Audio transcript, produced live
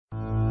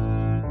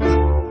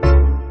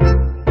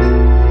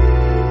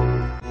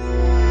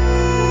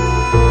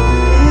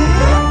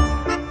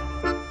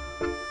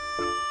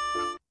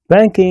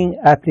Banking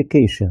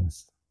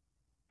applications.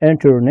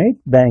 Internet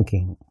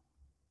banking.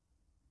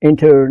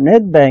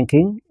 Internet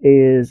banking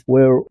is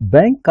where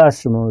bank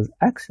customers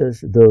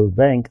access their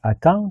bank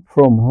account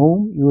from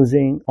home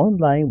using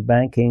online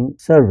banking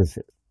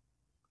services.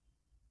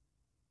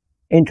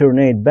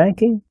 Internet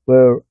banking,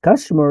 where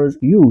customers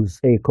use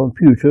a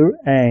computer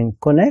and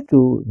connect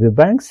to the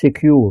bank's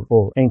secure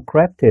or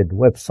encrypted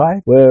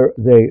website where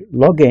they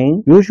log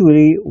in,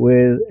 usually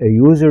with a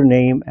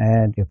username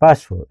and a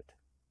password.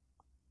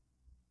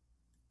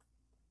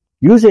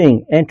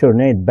 Using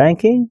internet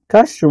banking,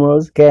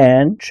 customers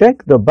can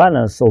check the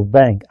balance of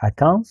bank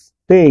accounts,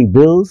 pay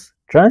bills,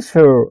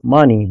 transfer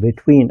money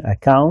between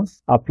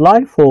accounts,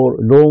 apply for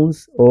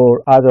loans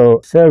or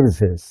other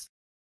services.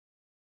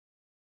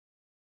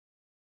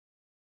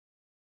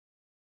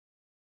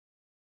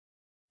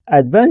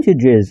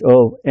 Advantages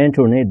of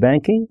internet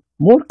banking: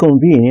 more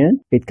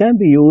convenient. It can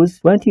be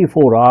used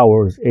 24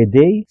 hours a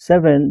day,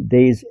 7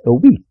 days a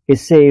week. It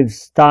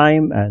saves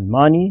time and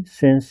money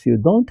since you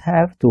don't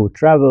have to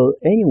travel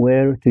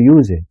anywhere to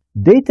use it.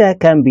 Data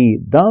can be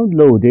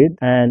downloaded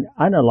and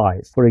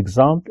analyzed, for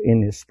example,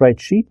 in a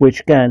spreadsheet,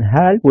 which can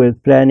help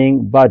with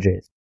planning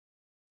budgets.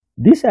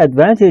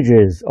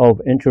 Disadvantages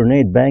of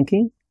internet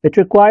banking: it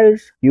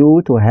requires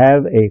you to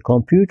have a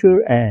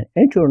computer and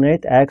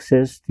internet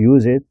access to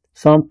use it.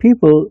 Some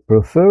people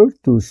prefer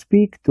to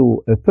speak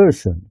to a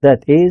person,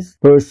 that is,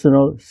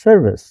 personal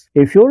service.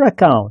 If your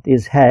account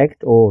is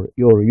hacked or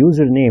your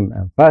username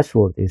and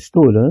password is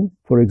stolen,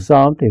 for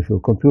example, if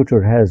your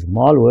computer has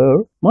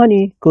malware,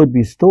 money could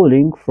be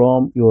stolen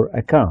from your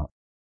account.